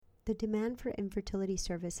The demand for infertility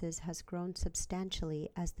services has grown substantially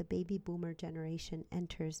as the baby boomer generation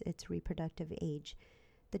enters its reproductive age.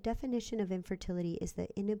 The definition of infertility is the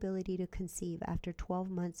inability to conceive after 12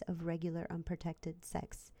 months of regular unprotected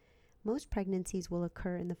sex. Most pregnancies will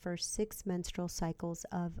occur in the first 6 menstrual cycles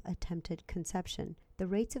of attempted conception. The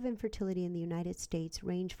rates of infertility in the United States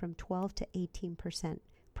range from 12 to 18%.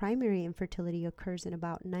 Primary infertility occurs in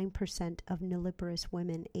about 9% of nulliparous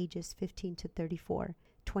women ages 15 to 34.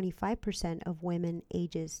 25% of women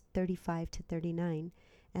ages 35 to 39,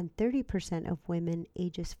 and 30% of women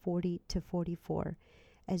ages 40 to 44.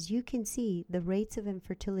 As you can see, the rates of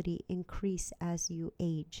infertility increase as you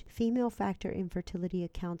age. Female factor infertility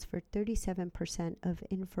accounts for 37% of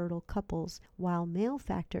infertile couples, while male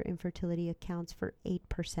factor infertility accounts for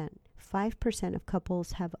 8%. 5% of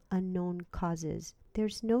couples have unknown causes.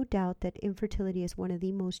 There's no doubt that infertility is one of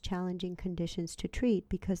the most challenging conditions to treat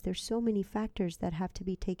because there's so many factors that have to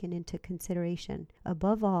be taken into consideration.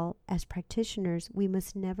 Above all, as practitioners, we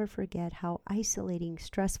must never forget how isolating,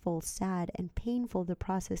 stressful, sad, and painful the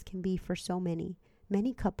process can be for so many.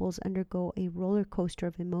 Many couples undergo a roller coaster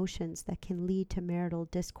of emotions that can lead to marital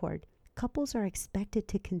discord. Couples are expected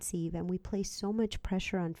to conceive, and we place so much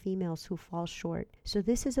pressure on females who fall short. So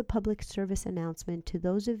this is a public service announcement to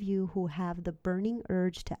those of you who have the burning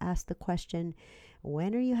urge to ask the question,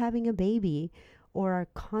 when are you having a baby? Or are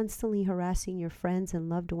constantly harassing your friends and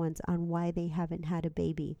loved ones on why they haven't had a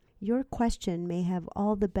baby. Your question may have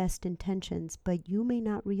all the best intentions, but you may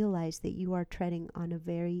not realize that you are treading on a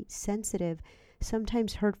very sensitive,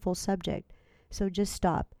 sometimes hurtful subject. So just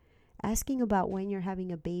stop. Asking about when you're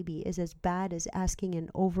having a baby is as bad as asking an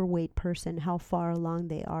overweight person how far along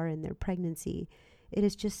they are in their pregnancy. It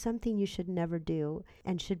is just something you should never do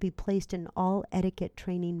and should be placed in all etiquette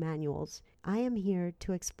training manuals. I am here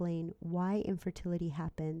to explain why infertility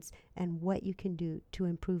happens and what you can do to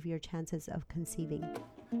improve your chances of conceiving.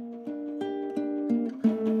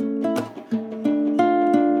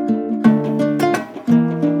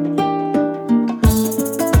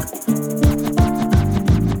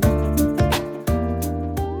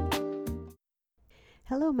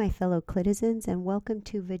 Hello, my fellow clinicians, and welcome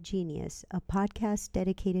to Vagenius, a podcast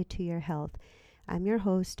dedicated to your health. I'm your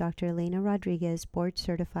host, Dr. Elena Rodriguez,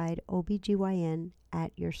 board-certified OBGYN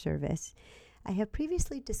at your service. I have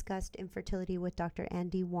previously discussed infertility with Dr.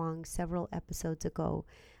 Andy Wong several episodes ago.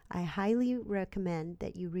 I highly recommend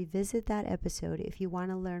that you revisit that episode if you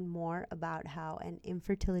want to learn more about how an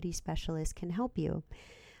infertility specialist can help you.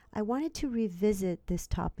 I wanted to revisit this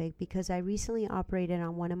topic because I recently operated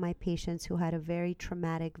on one of my patients who had a very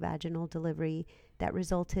traumatic vaginal delivery that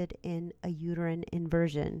resulted in a uterine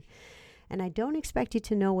inversion. And I don't expect you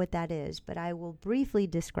to know what that is, but I will briefly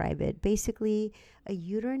describe it. Basically, a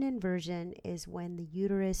uterine inversion is when the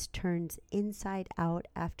uterus turns inside out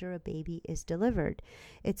after a baby is delivered.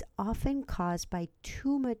 It's often caused by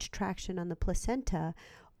too much traction on the placenta,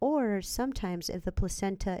 or sometimes if the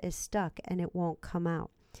placenta is stuck and it won't come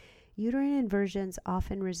out. Uterine inversions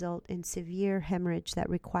often result in severe hemorrhage that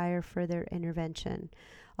require further intervention.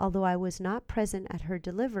 Although I was not present at her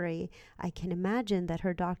delivery, I can imagine that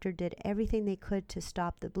her doctor did everything they could to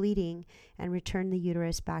stop the bleeding and return the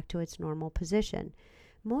uterus back to its normal position.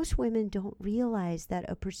 Most women don't realize that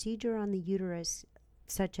a procedure on the uterus,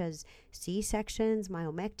 such as C-sections,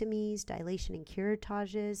 myomectomies, dilation and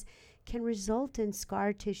curettages, can result in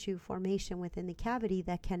scar tissue formation within the cavity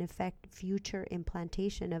that can affect future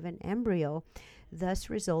implantation of an embryo, thus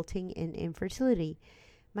resulting in infertility.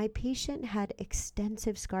 My patient had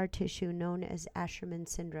extensive scar tissue known as Asherman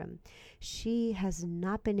syndrome. She has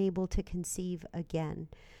not been able to conceive again.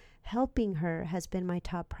 Helping her has been my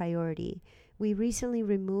top priority. We recently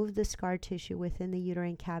removed the scar tissue within the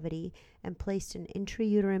uterine cavity and placed an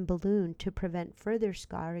intrauterine balloon to prevent further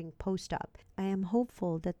scarring post-op. I am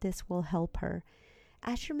hopeful that this will help her.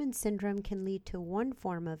 Asherman syndrome can lead to one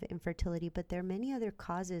form of infertility, but there are many other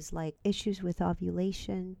causes like issues with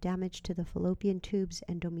ovulation, damage to the fallopian tubes,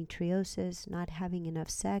 endometriosis, not having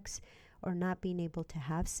enough sex, or not being able to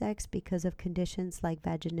have sex because of conditions like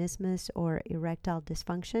vaginismus or erectile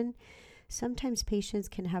dysfunction. Sometimes patients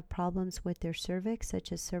can have problems with their cervix,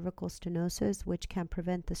 such as cervical stenosis, which can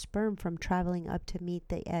prevent the sperm from traveling up to meet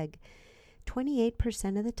the egg.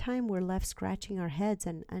 28% of the time, we're left scratching our heads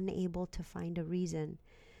and unable to find a reason.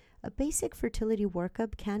 A basic fertility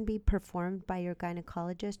workup can be performed by your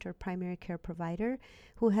gynecologist or primary care provider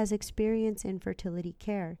who has experience in fertility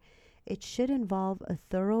care. It should involve a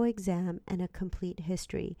thorough exam and a complete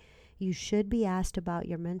history. You should be asked about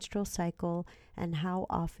your menstrual cycle and how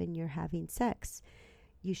often you're having sex.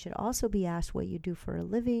 You should also be asked what you do for a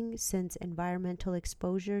living, since environmental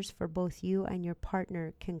exposures for both you and your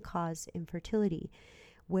partner can cause infertility.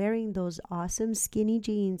 Wearing those awesome skinny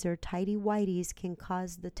jeans or tighty whities can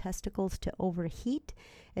cause the testicles to overheat,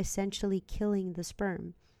 essentially killing the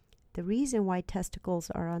sperm. The reason why testicles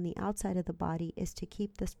are on the outside of the body is to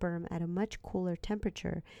keep the sperm at a much cooler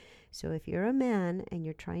temperature. So if you're a man and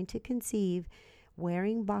you're trying to conceive,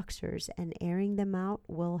 wearing boxers and airing them out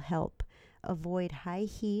will help. Avoid high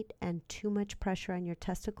heat and too much pressure on your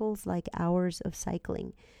testicles, like hours of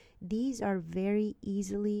cycling. These are very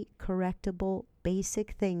easily correctable,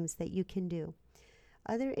 basic things that you can do.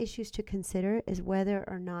 Other issues to consider is whether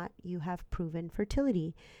or not you have proven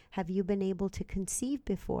fertility. Have you been able to conceive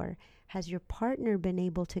before? Has your partner been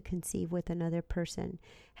able to conceive with another person?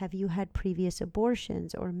 Have you had previous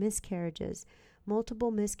abortions or miscarriages? Multiple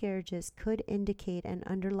miscarriages could indicate an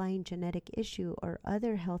underlying genetic issue or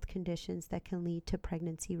other health conditions that can lead to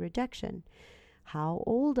pregnancy rejection. How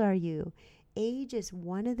old are you? Age is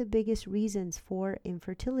one of the biggest reasons for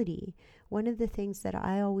infertility. One of the things that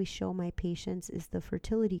I always show my patients is the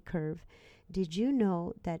fertility curve. Did you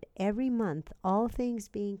know that every month, all things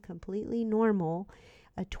being completely normal,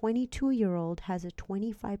 a 22-year-old has a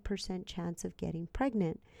 25% chance of getting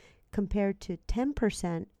pregnant, compared to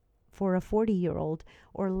 10% for a 40-year-old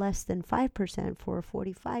or less than 5% for a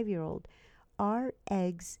 45-year-old. Our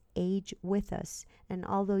eggs age with us, and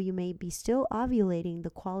although you may be still ovulating,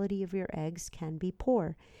 the quality of your eggs can be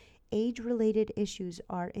poor. Age-related issues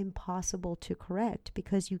are impossible to correct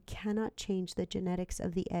because you cannot change the genetics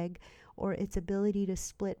of the egg or its ability to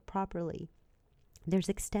split properly. There's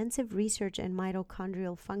extensive research in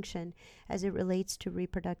mitochondrial function as it relates to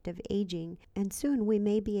reproductive aging, and soon we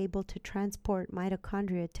may be able to transport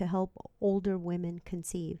mitochondria to help older women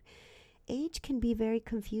conceive. Age can be very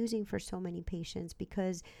confusing for so many patients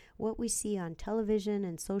because what we see on television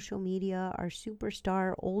and social media are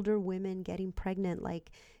superstar older women getting pregnant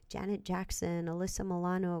like Janet Jackson, Alyssa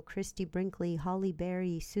Milano, Christy Brinkley, Holly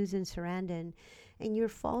Berry, Susan Sarandon, and you're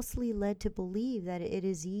falsely led to believe that it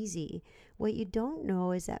is easy. What you don't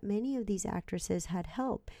know is that many of these actresses had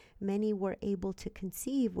help. Many were able to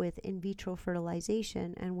conceive with in vitro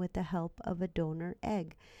fertilization and with the help of a donor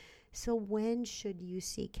egg. So when should you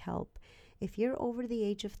seek help? If you're over the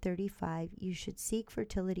age of 35, you should seek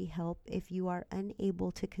fertility help if you are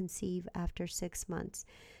unable to conceive after 6 months.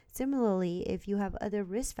 Similarly, if you have other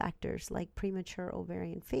risk factors like premature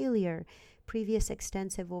ovarian failure, previous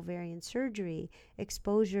extensive ovarian surgery,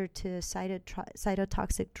 exposure to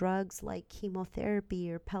cytotoxic drugs like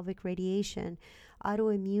chemotherapy or pelvic radiation,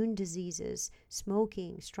 autoimmune diseases,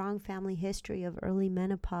 smoking, strong family history of early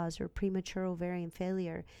menopause or premature ovarian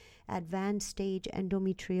failure, advanced stage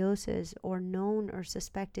endometriosis, or known or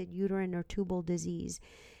suspected uterine or tubal disease.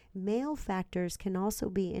 Male factors can also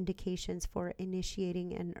be indications for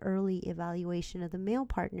initiating an early evaluation of the male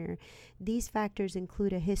partner. These factors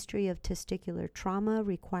include a history of testicular trauma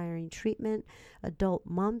requiring treatment, adult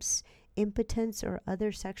mumps, impotence or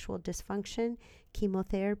other sexual dysfunction,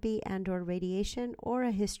 chemotherapy and or radiation, or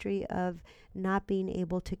a history of not being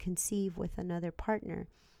able to conceive with another partner.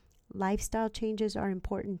 Lifestyle changes are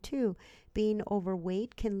important too. Being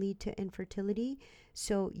overweight can lead to infertility,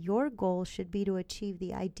 so your goal should be to achieve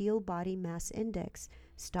the ideal body mass index.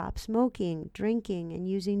 Stop smoking, drinking, and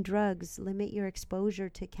using drugs. Limit your exposure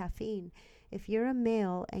to caffeine. If you're a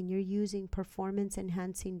male and you're using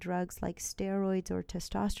performance-enhancing drugs like steroids or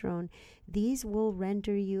testosterone, these will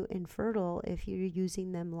render you infertile if you're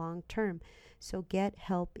using them long-term. So get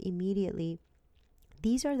help immediately.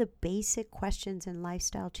 These are the basic questions and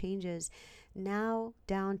lifestyle changes. Now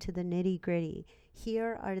down to the nitty-gritty.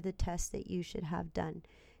 Here are the tests that you should have done.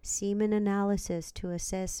 Semen analysis to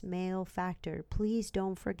assess male factor. Please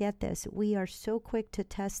don't forget this. We are so quick to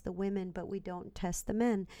test the women, but we don't test the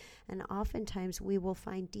men. And oftentimes we will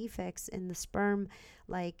find defects in the sperm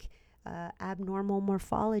like abnormal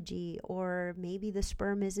morphology, or maybe the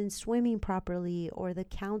sperm isn't swimming properly, or the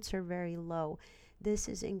counts are very low. This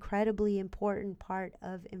is incredibly important part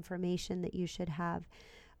of information that you should have.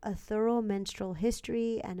 A thorough menstrual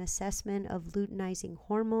history and assessment of luteinizing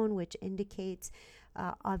hormone, which indicates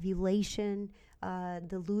ovulation,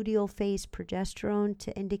 the luteal phase progesterone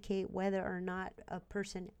to indicate whether or not a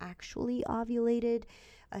person actually ovulated,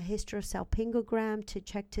 a hysterosalpingogram to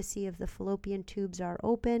check to see if the fallopian tubes are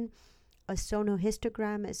open. A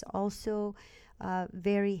sonohistogram is also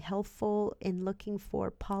very helpful in looking for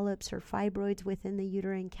polyps or fibroids within the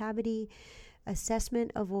uterine cavity.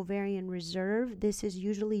 Assessment of ovarian reserve. This is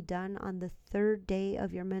usually done on the 3rd day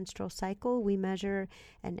of your menstrual cycle. We measure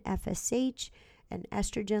an FSH, an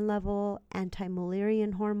estrogen level,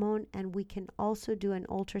 anti-Mullerian hormone, and we can also do an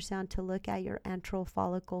ultrasound to look at your antral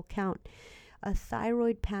follicle count. A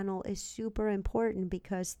thyroid panel is super important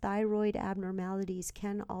because thyroid abnormalities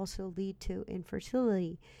can also lead to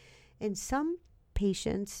infertility. In some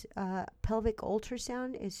patients, pelvic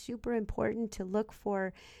ultrasound is super important to look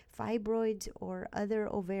for fibroids or other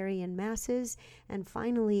ovarian masses, and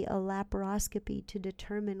finally a laparoscopy to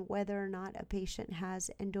determine whether or not a patient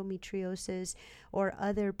has endometriosis or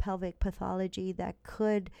other pelvic pathology that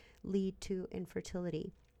could lead to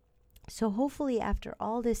infertility. So hopefully after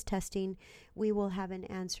all this testing, we will have an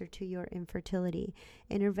answer to your infertility.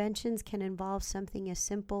 Interventions can involve something as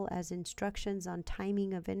simple as instructions on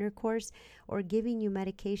timing of intercourse, or giving you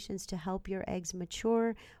medications to help your eggs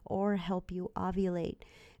mature or help you ovulate.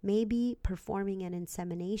 Maybe performing an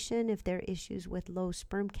insemination if there are issues with low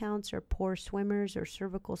sperm counts or poor swimmers or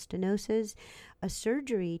cervical stenosis. A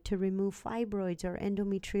surgery to remove fibroids or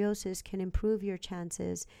endometriosis can improve your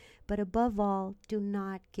chances. But above all, do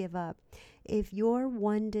not give up. If your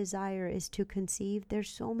one desire is to conceive, there's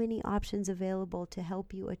so many options available to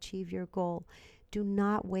help you achieve your goal. Do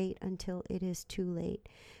not wait until it is too late.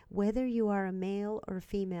 Whether you are a male or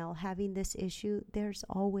female having this issue, there's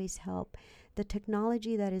always help. The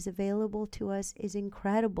technology that is available to us is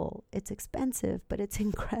incredible. It's expensive, but it's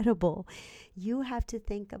incredible. You have to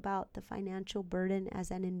think about the financial burden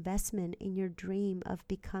as an investment in your dream of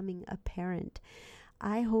becoming a parent.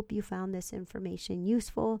 I hope you found this information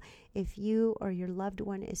useful. If you or your loved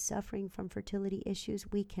one is suffering from fertility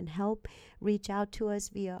issues, we can help. Reach out to us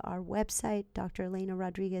via our website,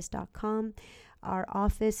 drelenarodriguez.com. Our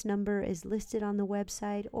office number is listed on the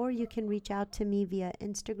website, or you can reach out to me via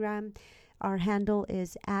Instagram. Our handle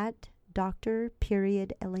is at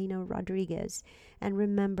Dr.Elena Rodriguez. And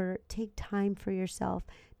remember, take time for yourself.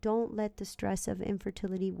 Don't let the stress of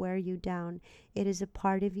infertility wear you down. It is a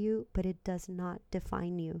part of you, but it does not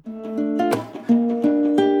define you.